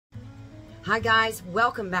Hi guys,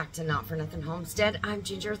 welcome back to Not For Nothing Homestead. I'm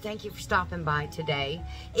Ginger. Thank you for stopping by today.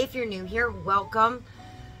 If you're new here, welcome.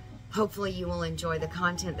 Hopefully you will enjoy the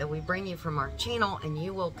content that we bring you from our channel and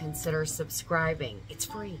you will consider subscribing. It's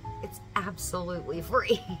free. It's absolutely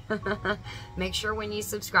free. Make sure when you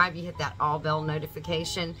subscribe you hit that all bell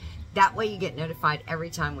notification. That way you get notified every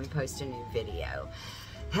time we post a new video.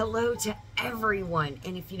 Hello to everyone,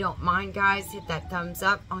 and if you don't mind guys, hit that thumbs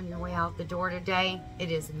up on your way out the door today. It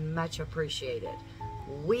is much appreciated.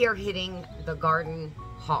 We are hitting the garden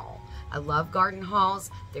haul. I love garden hauls.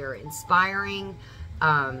 They're inspiring.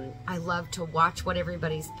 I love to watch what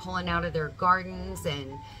everybody's pulling out of their gardens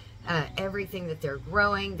and everything that they're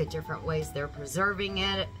growing, the different ways they're preserving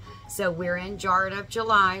it. So we're in Jarred Up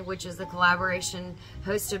July, which is a collaboration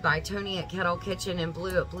hosted by Tony at Kettle Kitchen and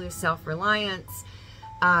Blue at Blue Self-Reliance.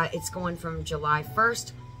 It's going from July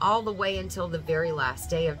 1st all the way until the very last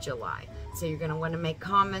day of July. So you're going to want to make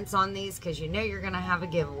comments on these because you know you're going to have a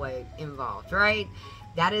giveaway involved, right?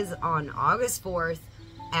 That is on August 4th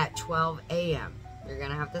at 12 a.m. You're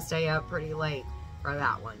going to have to stay up pretty late for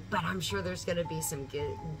that one. But I'm sure there's going to be some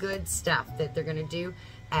good stuff that they're going to do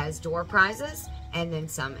as door prizes and then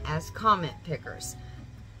some as comment pickers.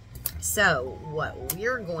 So what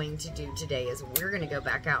we're going to do today is we're going to go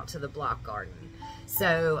back out to the block garden.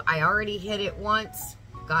 So I already hit it once,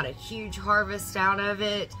 got a huge harvest out of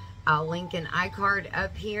it. I'll link an iCard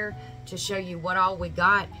up here to show you what all we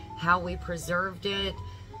got, how we preserved it.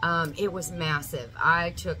 It was massive.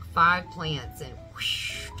 I took 5 plants and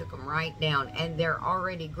whoosh, took them right down, and they're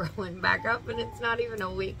already growing back up, and it's not even a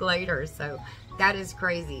week later. So that is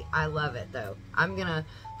crazy. I love it though. I'm gonna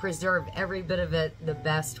preserve every bit of it the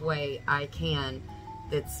best way I can.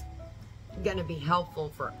 That's gonna be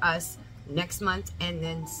helpful for us next month and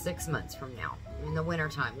then 6 months from now in the winter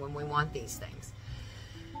time when we want these things.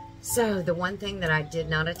 So the one thing that I did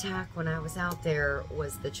not attack when I was out there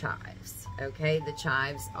was the chives. Okay, the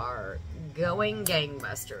chives are going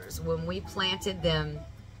gangbusters. When we planted them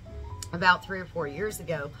about 3 or 4 years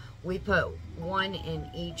ago, we put one in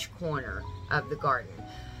each corner of the garden.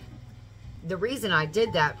 The reason I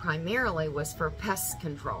did that primarily was for pest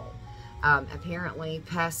control. Apparently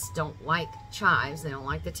pests don't like chives, they don't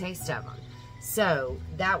like the taste of them. So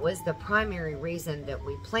that was the primary reason that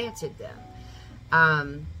we planted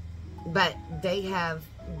them. But they have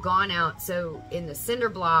gone out, so in the cinder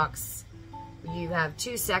blocks, you have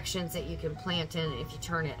 2 sections that you can plant in if you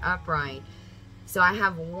turn it upright. So I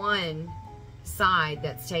have one side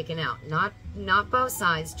that's taken out, not both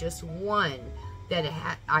sides, just one that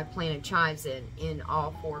I planted chives in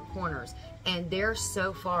all 4 corners. And they're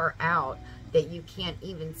so far out that you can't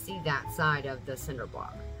even see that side of the cinder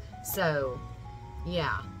block. So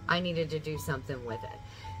yeah, I needed to do something with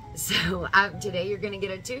it. So today you're going to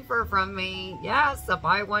get a twofer from me. Yes, a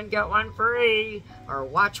buy one, get one free. Or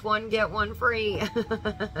watch one, get one free.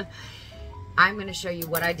 I'm going to show you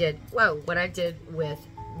what I did. What I did with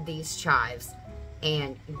these chives.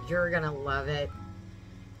 And you're going to love it.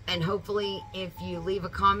 And hopefully if you leave a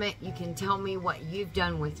comment, you can tell me what you've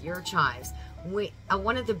done with your chives.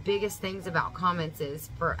 One of the biggest things about comments is,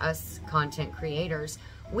 for us content creators,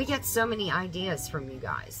 we get so many ideas from you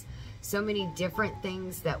guys. So many different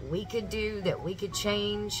things that we could do, that we could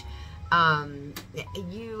change.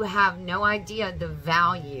 You have no idea the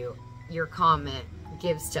value your comment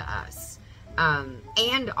gives to us.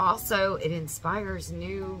 And also it inspires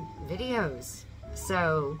new videos.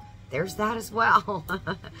 So there's that as well.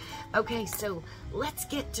 Okay, so let's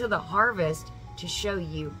get to the harvest to show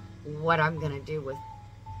you what I'm going to do with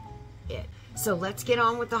it. So let's get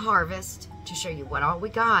on with the harvest to show you what all we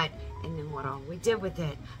got and then what all we did with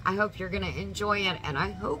it. I hope you're going to enjoy it, and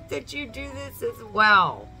I hope that you do this as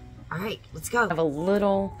well. All right, let's go. I have a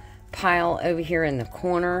little pile over here in the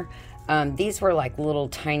corner. These were like little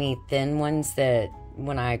tiny thin ones that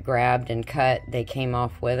when I grabbed and cut, they came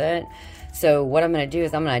off with it. So what I'm going to do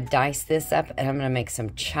is I'm going to dice this up and I'm going to make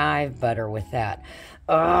some chive butter with that.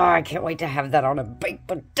 Oh, I can't wait to have that on a baked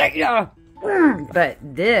potato. But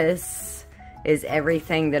this is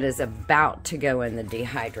everything that is about to go in the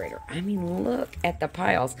dehydrator. I mean, look at the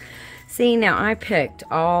piles. See, now I picked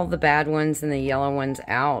all the bad ones and the yellow ones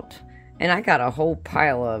out, and I got a whole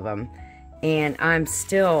pile of them. And I'm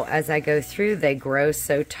still, as I go through, they grow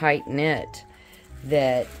so tight-knit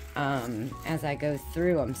that as I go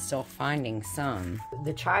through, I'm still finding some.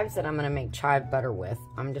 The chives that I'm going to make chive butter with,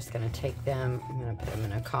 I'm just going to take them, I'm going to put them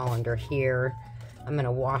in a colander here. I'm going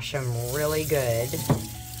to wash them really good.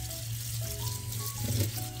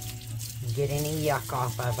 Get any yuck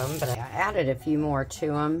off of them, but I added a few more to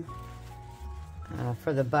them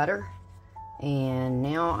for the butter. And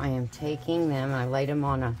now I am taking them, I laid them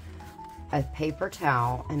on a a paper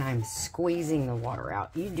towel and I'm squeezing the water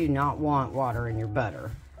out. You do not want water in your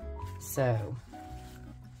butter. So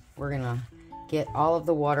we're gonna get all of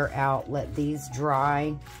the water out, let these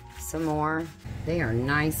dry some more. They are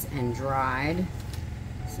nice and dried.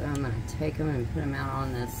 So I'm gonna take them and put them out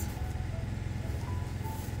on this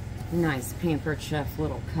nice Pampered Chef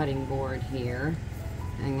little cutting board here.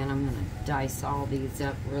 And then I'm gonna dice all these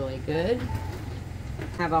up really good.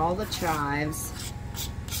 Have all the chives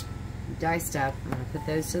diced up. I'm gonna put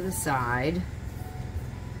those to the side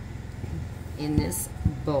in this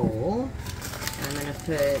bowl. I'm gonna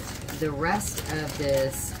put the rest of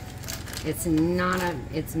this. It's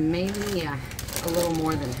maybe a little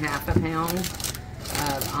more than half a pound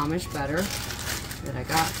of Amish butter that I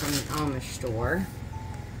got from the Amish store.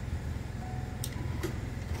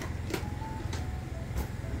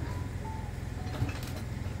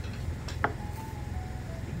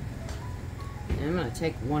 And I'm gonna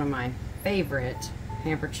take one of my favorite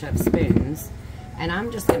Pampered Chef spoons and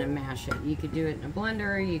I'm just gonna mash it. You could do it in a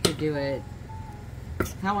blender, you could do it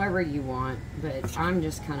however you want, but I'm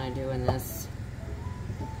just kind of doing this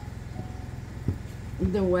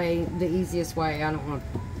the easiest way. I don't want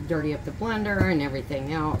to dirty up the blender and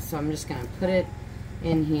everything else, so I'm just going to put it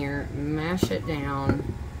in here, mash it down,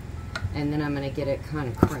 and then I'm going to get it kind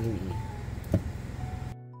of creamy.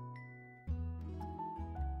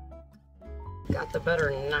 Got the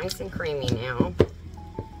butter nice and creamy now.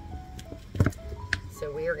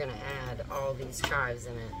 So we are going to add all these chives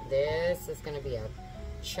in it. This is going to be a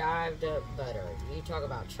chived up butter. You talk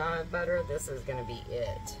about chive butter, this is going to be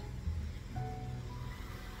it.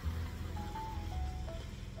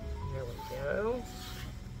 There we go.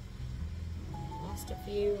 Lost a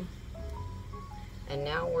few. And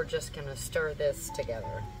now we're just going to stir this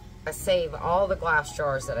together. I save all the glass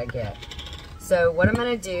jars that I get. So what I'm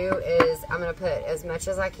going to do is I'm going to put as much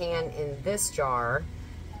as I can in this jar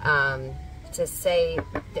to save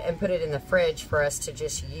and put it in the fridge for us to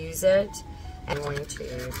just use it. I'm going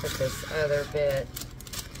to put this other bit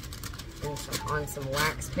on some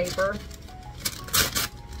wax paper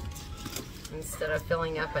instead of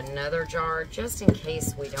filling up another jar, just in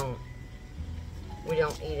case we don't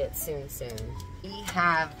eat it soon. We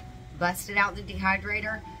have busted out the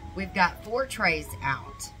dehydrator. We've got 4 trays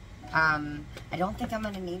out. I don't think I'm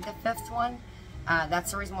going to need the 5th one.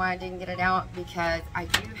 That's the reason why I didn't get it out, because I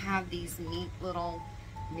do have these neat little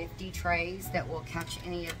nifty trays that will catch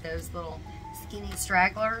any of those little skinny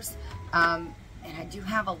stragglers. And I do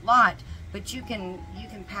have a lot, but you can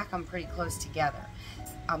pack them pretty close together.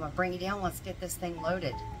 I'm gonna bring you down. Let's get this thing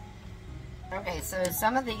loaded. Okay, so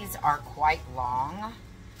some of these are quite long,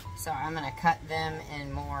 so I'm gonna cut them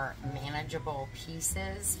in more manageable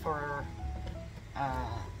pieces for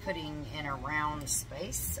putting in a round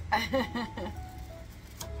space.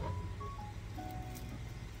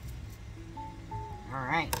 All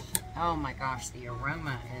right. Oh my gosh, the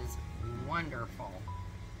aroma is wonderful.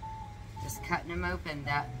 Just cutting them open,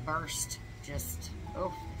 that burst just,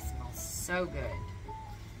 oh, it smells so good.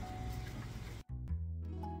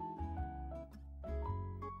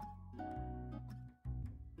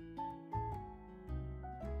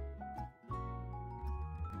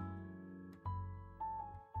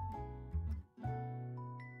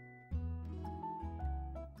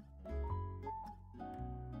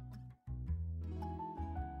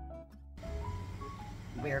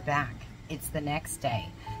 We're back. It's the next day.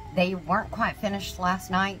 They weren't quite finished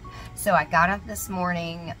last night, so I got up this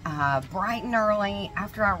morning bright and early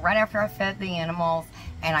right after I fed the animals,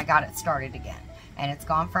 and I got it started again. And it's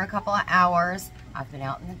gone for a couple of hours. I've been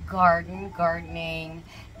out in the garden gardening,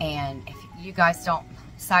 and if you guys don't,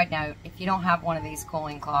 side note, if you don't have one of these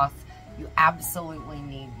cooling cloths, you absolutely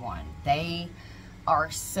need one. They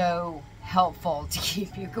are so helpful to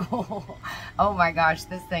keep you cool. Oh my gosh,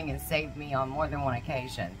 this thing has saved me on more than one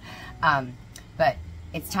occasion. But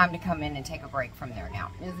it's time to come in and take a break from there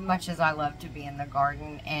now. As much as I love to be in the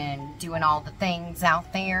garden and doing all the things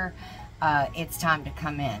out there, it's time to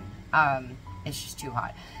come in. It's just too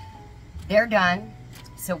hot. They're done.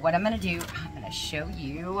 So what I'm going to do, I'm going to show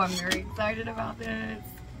you. I'm very excited about this.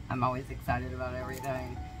 I'm always excited about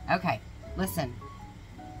everything. Okay, listen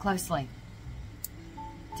closely.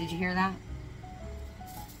 Did you hear that?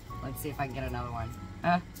 Let's see if I can get another one.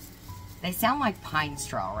 They sound like pine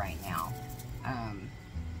straw right now.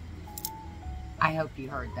 I hope you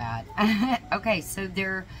heard that. Okay, so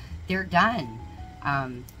they're done.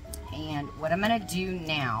 And what I'm going to do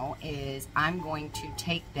now is I'm going to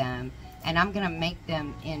take them and I'm going to make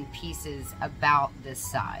them in pieces about this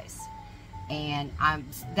size. And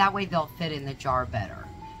that way they'll fit in the jar better.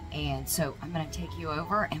 And so I'm going to take you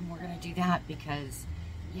over and we're going to do that because,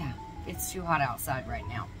 yeah, it's too hot outside right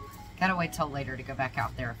now. Gotta wait till later to go back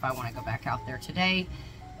out there if I want to go back out there today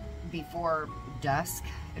before dusk.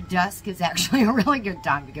 Dusk is actually a really good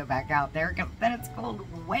time to go back out there because then it's cooled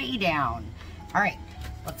way down. All right,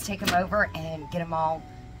 let's take them over and get them all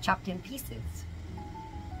chopped in pieces.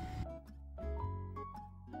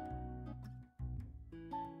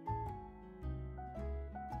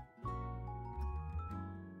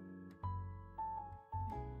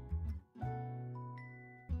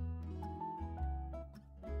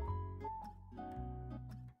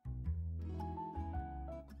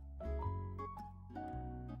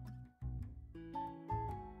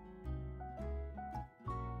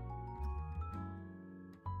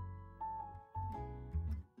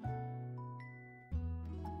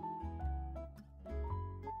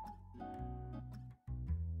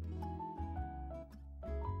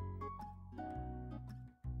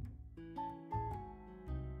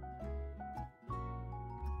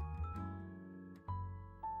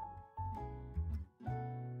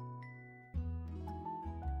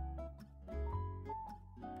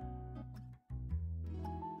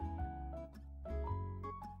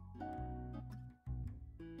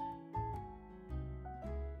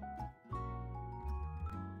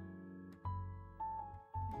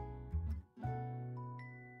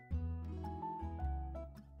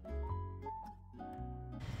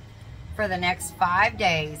 For the next 5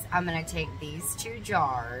 days, I'm going to take these 2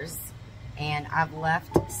 jars, and I've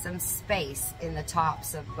left some space in the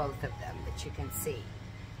tops of both of them that you can see.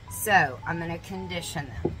 So I'm going to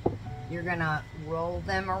condition them. You're going to roll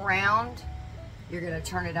them around. You're going to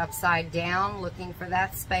turn it upside down, looking for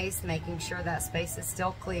that space, making sure that space is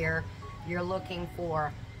still clear. You're looking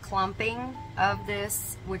for clumping of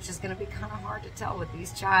this, which is going to be kind of hard to tell with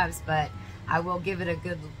these chives, but I will give it a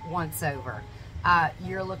good once over.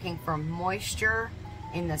 You're looking for moisture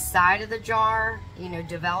in the side of the jar, you know,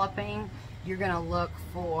 developing. You're going to look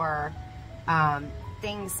for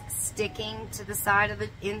things sticking to the side of the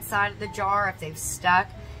inside of the jar if they've stuck.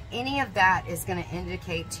 Any of that is going to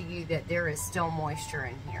indicate to you that there is still moisture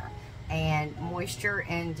in here. And moisture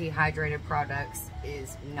in dehydrated products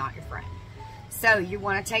is not your friend. So you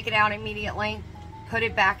want to take it out immediately, put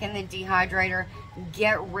it back in the dehydrator,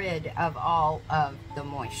 get rid of all of the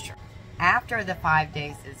moisture. After the 5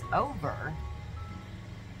 days is over,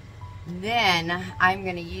 then I'm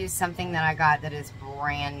going to use something that I got that is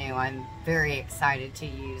brand new. I'm very excited to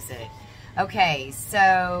use it. Okay,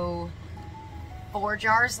 so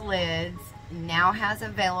Forjars lids now has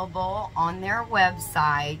available on their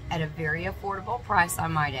website at a very affordable price, I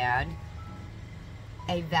might add,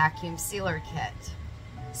 a vacuum sealer kit.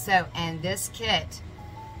 So, and this kit,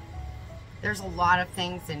 there's a lot of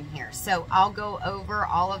things in here. So I'll go over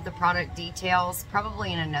all of the product details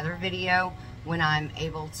probably in another video when I'm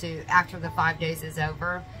able to, after the 5 days is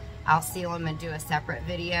over. I'll seal them and do a separate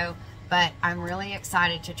video. But I'm really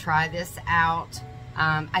excited to try this out.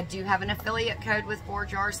 I do have an affiliate code with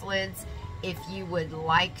Forjars lids. If you would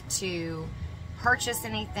like to purchase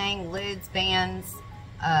anything, lids, bands,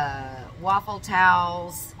 waffle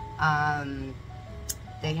towels,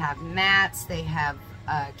 they have mats, they have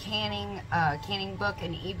canning book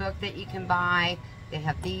and ebook that you can buy. They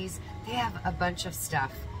have these. They have a bunch of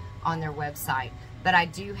stuff on their website. But I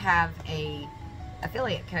do have a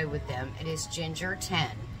affiliate code with them. It is Ginger10,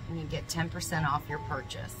 and you get 10% off your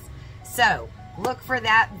purchase. So look for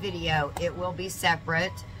that video. It will be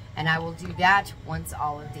separate, and I will do that once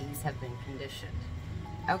all of these have been conditioned.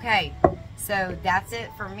 Okay, so that's it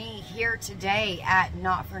for me here today at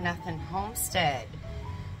Not For Nothing Homestead.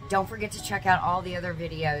 Don't forget to check out all the other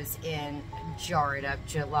videos in Jar It Up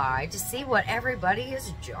July to see what everybody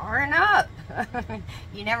is jarring up.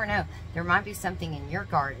 You never know. There might be something in your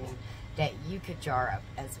garden that you could jar up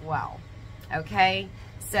as well. Okay?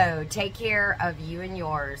 So take care of you and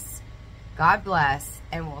yours. God bless,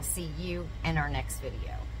 and we'll see you in our next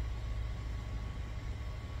video.